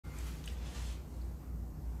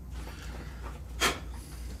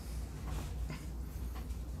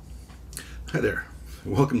Hi there,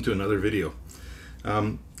 welcome to another video.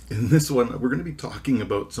 In this one, we're going to be talking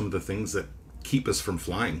about some of the things that keep us from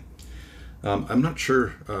flying. I'm not sure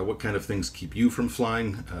what kind of things keep you from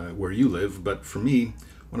flying where you live, but for me,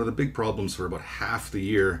 one of the big problems for about half the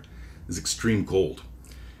year is extreme cold.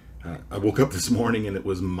 I woke up this morning and it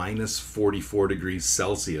was minus 44 degrees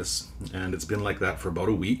Celsius, and it's been like that for about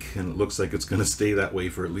a week, and it looks like it's going to stay that way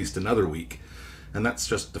for at least another week. And that's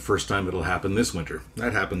just the first time it'll happen this winter.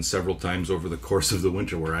 That happens several times over the course of the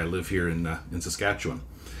winter where I live here in Saskatchewan.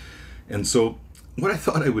 And so what I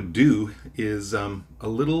thought I would do is a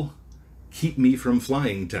little keep me from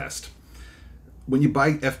flying test. When you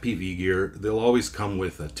buy FPV gear, they'll always come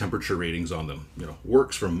with temperature ratings on them. You know,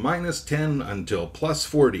 works from minus 10 until plus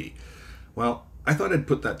 40. Well, I thought I'd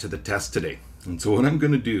put that to the test today. And so what I'm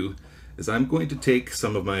going to do is I'm going to take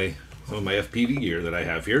some of my FPV gear that I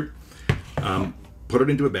have here, put it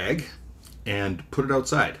into a bag and put it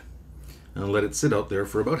outside and let it sit out there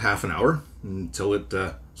for about half an hour until it,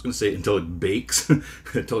 until it bakes,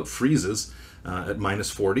 until it freezes at minus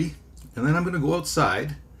 40. And then I'm going to go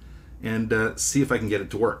outside and see if I can get it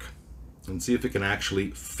to work and see if it can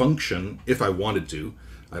actually function if I wanted to.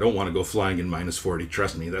 I don't want to go flying in minus 40,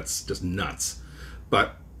 trust me, that's just nuts.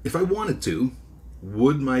 But if I wanted to,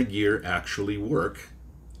 would my gear actually work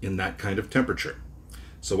in that kind of temperature?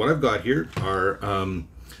 So what I've got here are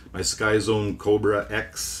my Sky Zone Cobra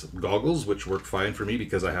X goggles, which work fine for me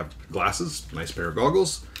because I have glasses, nice pair of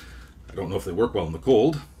goggles. I don't know if they work well in the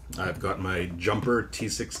cold. I've got my Jumper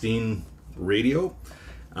T16 radio,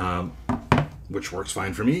 which works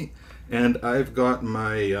fine for me. And I've got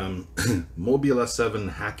my Mobula 7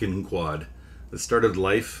 Hack-In Quad that started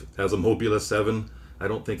life as a Mobula 7. I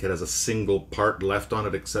don't think it has a single part left on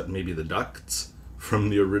it except maybe the ducts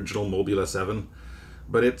from the original Mobula 7.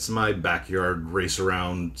 But it's my backyard race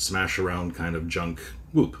around, smash around kind of junk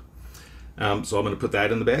whoop. So I'm going to put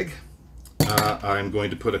that in the bag. I'm going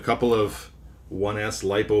to put a couple of 1S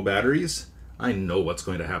LiPo batteries. I know what's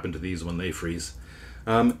going to happen to these when they freeze.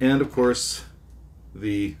 And of course,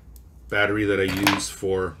 the battery that I use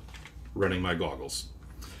for running my goggles.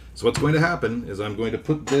 So what's going to happen is I'm going to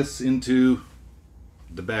put this into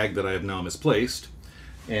the bag that I have now misplaced.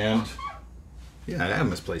 And yeah, I have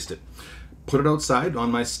misplaced it. Put it outside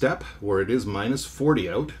on my step where it is minus 40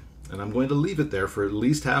 out, and I'm going to leave it there for at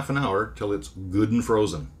least half an hour till it's good and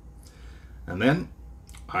frozen. And then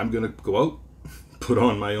I'm going to go out, put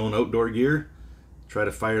on my own outdoor gear, try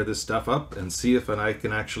to fire this stuff up and see if I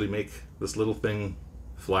can actually make this little thing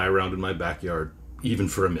fly around in my backyard, even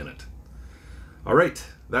for a minute. All right,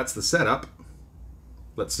 that's the setup.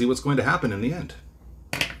 Let's see what's going to happen in the end.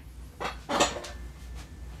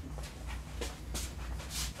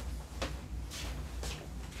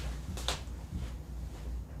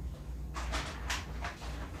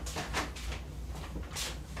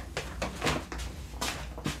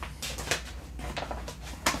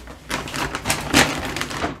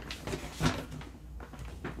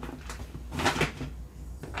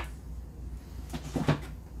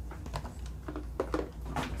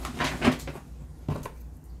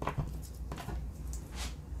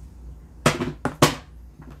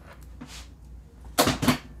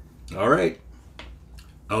 All right,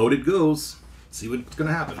 out it goes. See what's going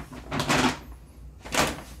to happen.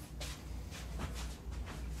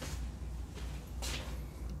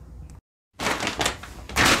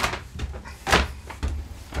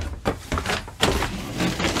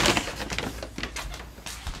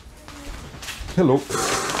 Hello.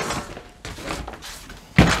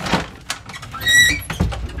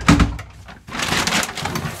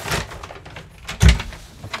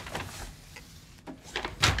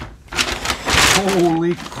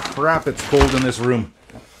 Holy crap, it's cold in this room.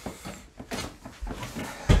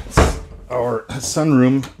 It's our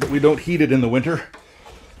sunroom, but we don't heat it in the winter,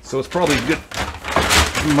 so it's probably a good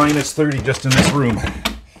minus 30 just in this room.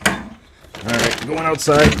 Alright, going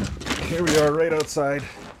outside. Here we are, right outside.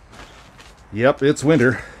 Yep, it's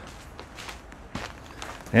winter.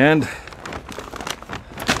 And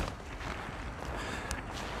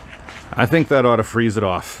I think that ought to freeze it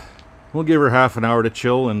off. We'll give her half an hour to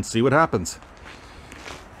chill and see what happens.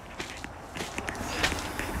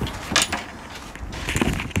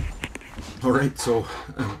 Alright, so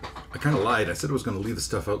I kind of lied. I said I was going to leave the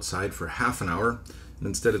stuff outside for half an hour, and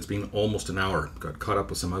instead it's been almost an hour. Got caught up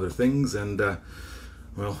with some other things, and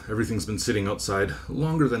well, everything's been sitting outside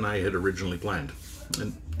longer than I had originally planned.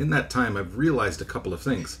 And in that time, I've realized a couple of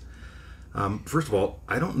things. First of all,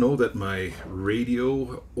 I don't know that my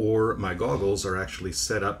radio or my goggles are actually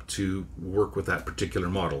set up to work with that particular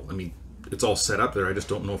model. I mean, it's all set up there. I just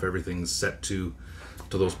don't know if everything's set to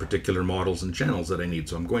those particular models and channels that I need.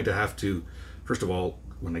 So I'm going to have to, first of all,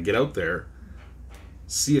 when I get out there,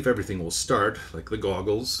 see if everything will start, like the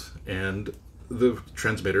goggles and the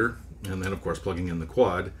transmitter, and then of course plugging in the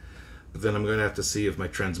quad. But then I'm going to have to see if my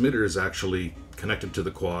transmitter is actually connected to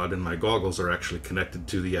the quad and my goggles are actually connected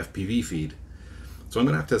to the FPV feed. So I'm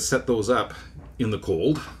going to have to set those up in the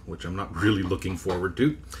cold, which I'm not really looking forward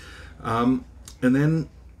to. And then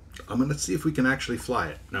I'm going to see if we can actually fly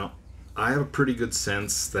it. Now, I have a pretty good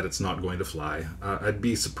sense that it's not going to fly. I'd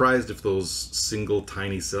be surprised if those single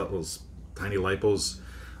tiny cells, tiny lipos,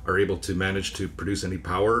 are able to manage to produce any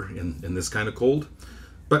power in this kind of cold,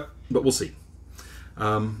 but we'll see.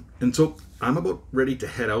 And so I'm about ready to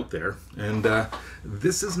head out there, and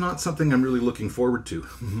this is not something I'm really looking forward to.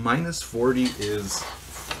 Minus 40 is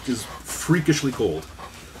freakishly cold,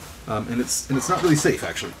 and it's not really safe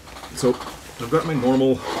actually. So I've got my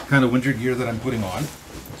normal kind of winter gear that I'm putting on.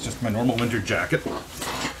 It's just my normal winter jacket,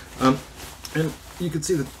 and you can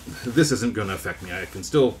see that this isn't going to affect me. I can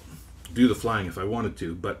still do the flying if I wanted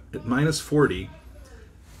to, but at minus 40,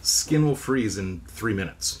 skin will freeze in 3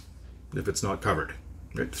 minutes if it's not covered.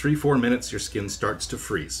 Right? 3-4 minutes, your skin starts to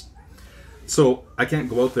freeze. So I can't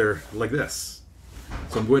go out there like this.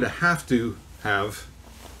 So I'm going to have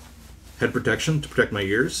head protection to protect my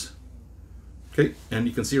ears. Okay, and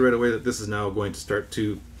you can see right away that this is now going to start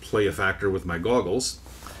to play a factor with my goggles.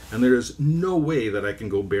 And there is no way that I can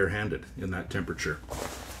go barehanded in that temperature.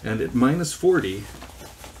 And at minus 40,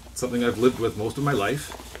 something I've lived with most of my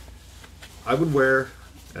life, I would wear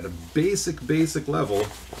at a basic level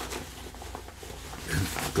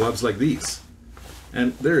gloves like these.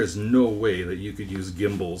 And there is no way that you could use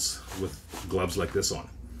gimbals with gloves like this on.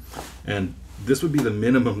 And this would be the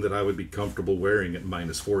minimum that I would be comfortable wearing at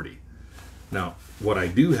minus 40. Now, what I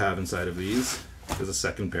do have inside of these is a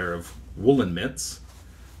second pair of woolen mitts,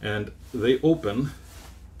 and they open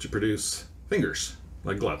to produce fingers,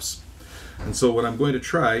 like gloves. And so what I'm going to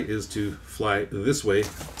try is to fly this way,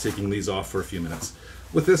 taking these off for a few minutes.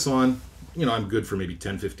 With this on, you know, I'm good for maybe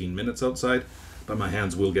 10-15 minutes outside, but my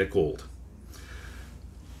hands will get cold.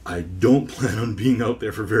 I don't plan on being out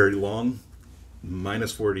there for very long.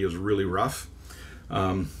 Minus 40 is really rough,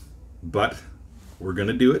 but we're going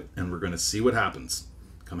to do it, and we're going to see what happens,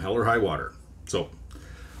 come hell or high water. So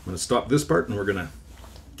I'm going to stop this part, and we're going to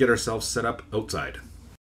get ourselves set up outside.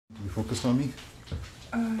 You focused on me?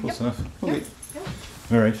 Close enough? Okay. Yep.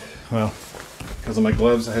 All right. Well, because of my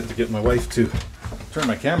gloves, I had to get my wife to turn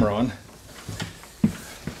my camera on.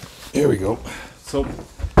 There we go. So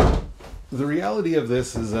the reality of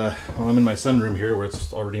this is, well, I'm in my sunroom here where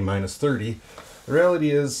it's already minus 30. The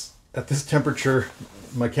reality is, at this temperature,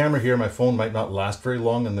 my camera here, my phone might not last very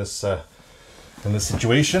long in this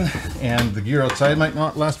situation, and the gear outside might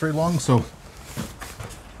not last very long. So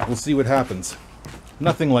we'll see what happens.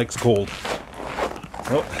 Nothing likes cold.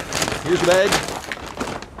 Well, here's the bag.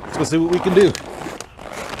 Let's go see what we can do.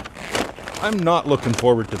 I'm not looking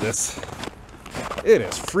forward to this. It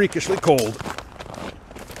is freakishly cold.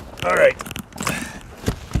 All right.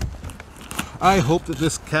 I hope that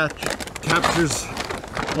this captures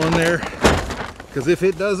on there, because if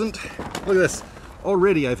it doesn't, look at this.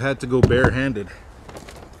 Already I've had to go barehanded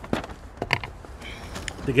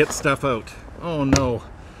to get stuff out. Oh no.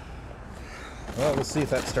 Well, we'll see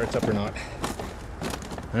if that starts up or not.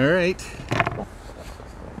 All right.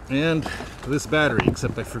 And this battery,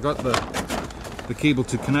 except I forgot the cable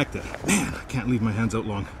to connect it. Man, I can't leave my hands out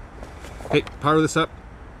long. Okay, power this up.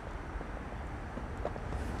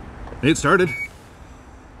 It started.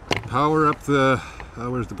 Power up the,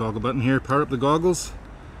 where's the goggle button here? Power up the goggles.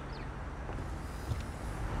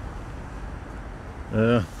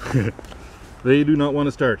 They do not want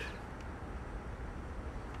to start.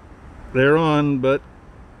 They're on, but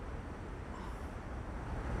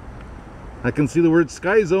I can see the word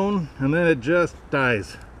Sky Zone, and then it just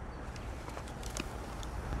dies.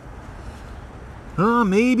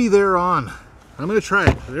 Maybe they're on. I'm gonna try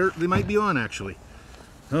it. They might be on, actually.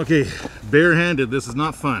 Okay, barehanded, this is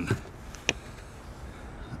not fun.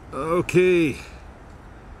 Okay,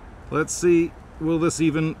 let's see, will this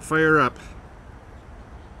even fire up?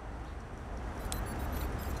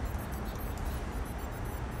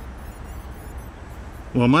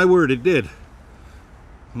 Well, my word, it did.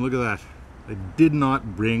 Look at that. I did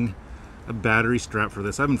not bring a battery strap for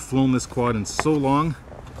this. I haven't flown this quad in so long.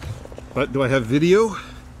 But do I have video?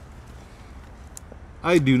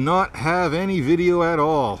 I do not have any video at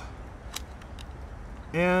all.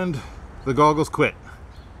 And the goggles quit.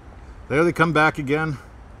 There they come back again.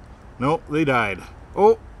 Nope, they died.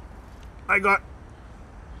 Oh, I got...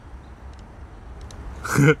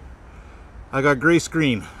 I got gray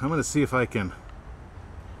screen. I'm gonna see if I can't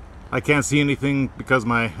see anything because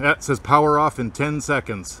that says power off in 10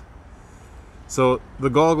 seconds. So the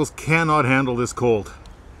goggles cannot handle this cold.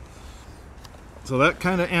 So that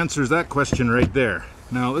kind of answers that question right there.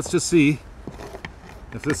 Now let's just see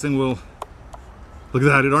if this thing will, look at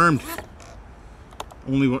that, it armed.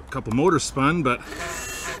 Only a couple motors spun, but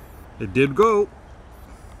it did go.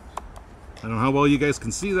 I don't know how well you guys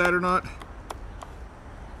can see that or not.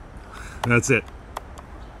 That's it.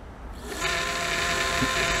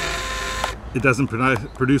 It doesn't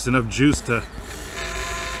produce enough juice to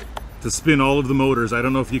spin all of the motors. I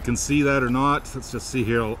don't know if you can see that or not. Let's just see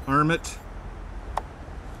here. I'll arm it.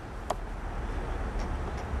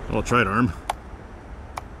 I'll try to arm.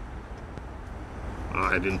 Oh,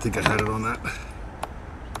 I didn't think I had it on that.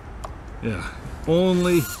 Yeah,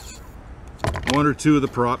 only one or two of the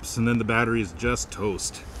props, and then the battery is just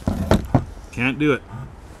toast. Can't do it.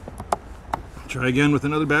 Try again with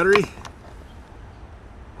another battery.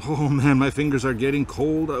 Oh man, my fingers are getting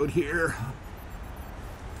cold out here.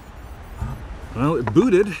 Well, it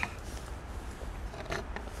booted.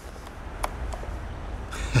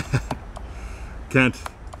 Can't.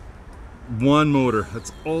 One motor.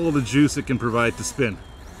 That's all the juice it can provide to spin.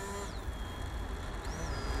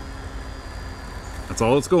 That's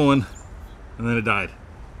all it's going. And then it died.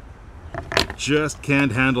 Just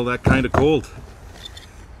can't handle that kind of cold.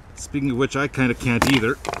 Speaking of which, I kind of can't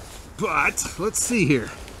either. But let's see here.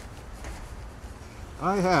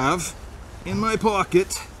 I have in my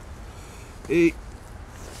pocket my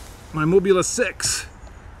Mobula 6,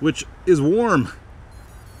 which is warm.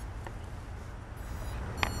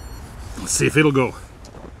 Let's see if it'll go.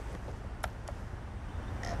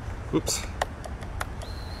 Oops.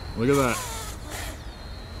 Look at that.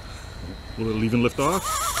 Will it even lift off?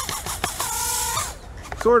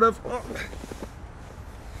 Sort of. Oh.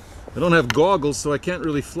 I don't have goggles, so I can't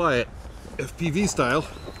really fly it FPV style,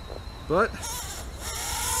 but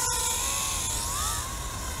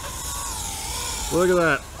look at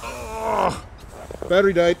that. Oh,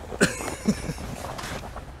 battery died.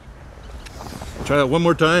 Try that one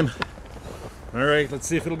more time. All right, let's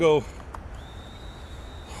see if it'll go.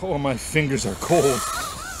 Oh, my fingers are cold.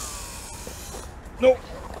 Nope.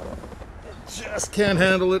 Just can't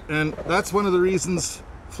handle it, and that's one of the reasons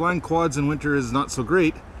flying quads in winter is not so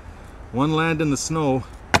great. One land in the snow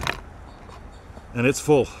and it's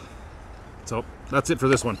full. So that's it for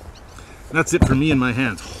this one. That's it for me and my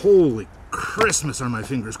hands. Holy Christmas, are my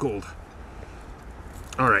fingers cold.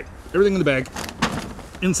 All right, everything in the bag.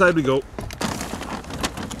 Inside we go.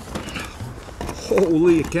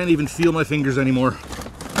 Holy, I can't even feel my fingers anymore.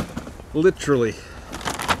 Literally.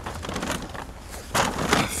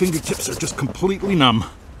 Fingertips are just completely numb.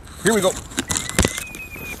 Here we go.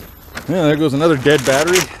 Yeah, there goes another dead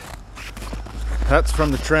battery. That's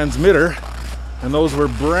from the transmitter, and those were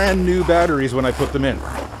brand new batteries when I put them in,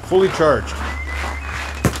 fully charged.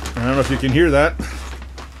 I don't know if you can hear that.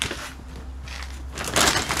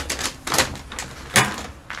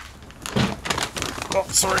 Oh,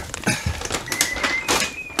 sorry.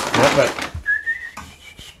 Yeah, but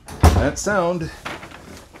that sound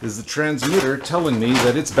is the transmitter telling me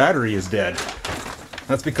that its battery is dead.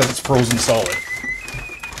 That's because it's frozen solid.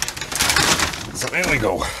 So there we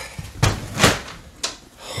go.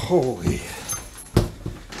 Holy.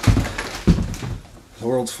 The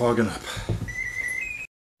world's fogging up.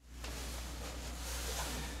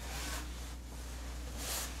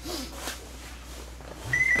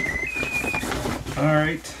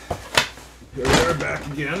 Alright. Here we are back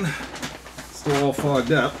again. Still all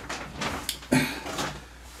fogged up.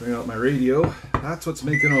 Bring out my radio. That's what's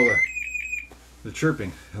making all the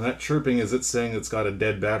chirping. And that chirping is it saying it's got a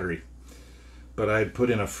dead battery. But I had put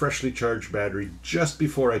in a freshly charged battery just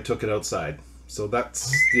before I took it outside. So that's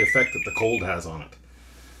the effect that the cold has on it.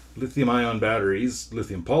 Lithium-ion batteries,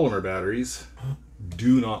 lithium polymer batteries,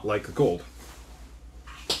 do not like the cold.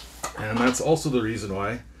 And that's also the reason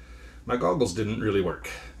why my goggles didn't really work.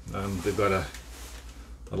 They've got a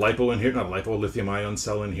LiPo in here, not a LiPo, a lithium-ion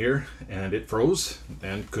cell in here, and it froze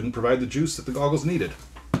and couldn't provide the juice that the goggles needed.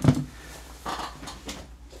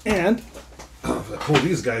 And if I pull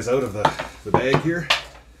these guys out of the bag here,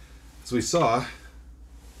 as we saw,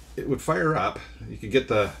 it would fire up. You could get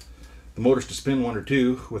the motors to spin one or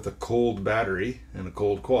two with a cold battery and a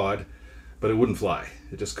cold quad, but it wouldn't fly.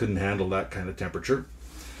 It just couldn't handle that kind of temperature.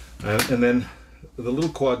 And then the little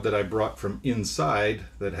quad that I brought from inside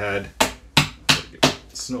that had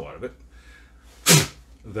snow out of it,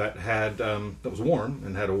 that was warm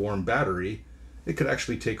and had a warm battery, it could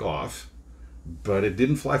actually take off, but it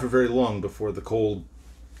didn't fly for very long before the cold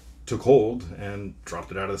took hold and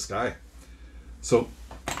dropped it out of the sky. So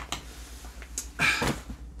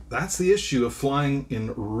that's the issue of flying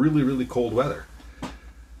in really, really cold weather.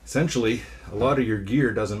 Essentially, a lot of your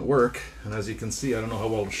gear doesn't work, and as you can see, I don't know how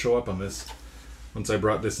well it'll show up on this. Once I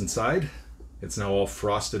brought this inside, it's now all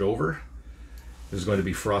frosted over. There's going to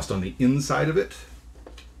be frost on the inside of it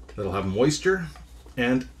that'll have moisture,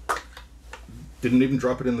 and didn't even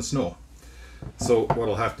drop it in the snow. So what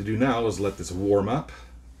I'll have to do now is let this warm up.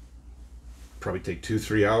 Probably take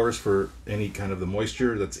 2-3 hours for any kind of the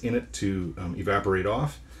moisture that's in it to evaporate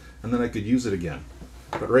off, and then I could use it again.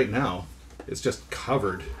 But right now, it's just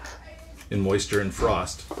covered in moisture and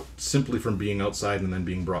frost, simply from being outside and then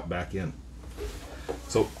being brought back in.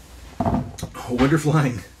 So winter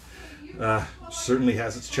flying certainly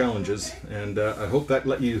has its challenges, and I hope that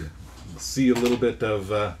let you see a little bit of,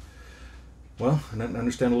 well, and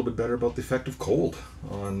understand a little bit better about the effect of cold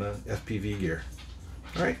on FPV gear.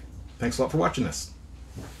 All right, thanks a lot for watching this.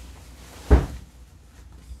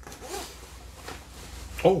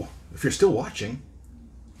 Oh, if you're still watching,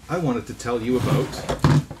 I wanted to tell you about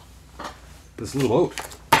this little boat.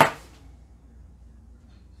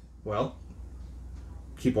 Well,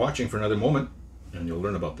 keep watching for another moment and you'll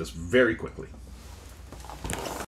learn about this very quickly.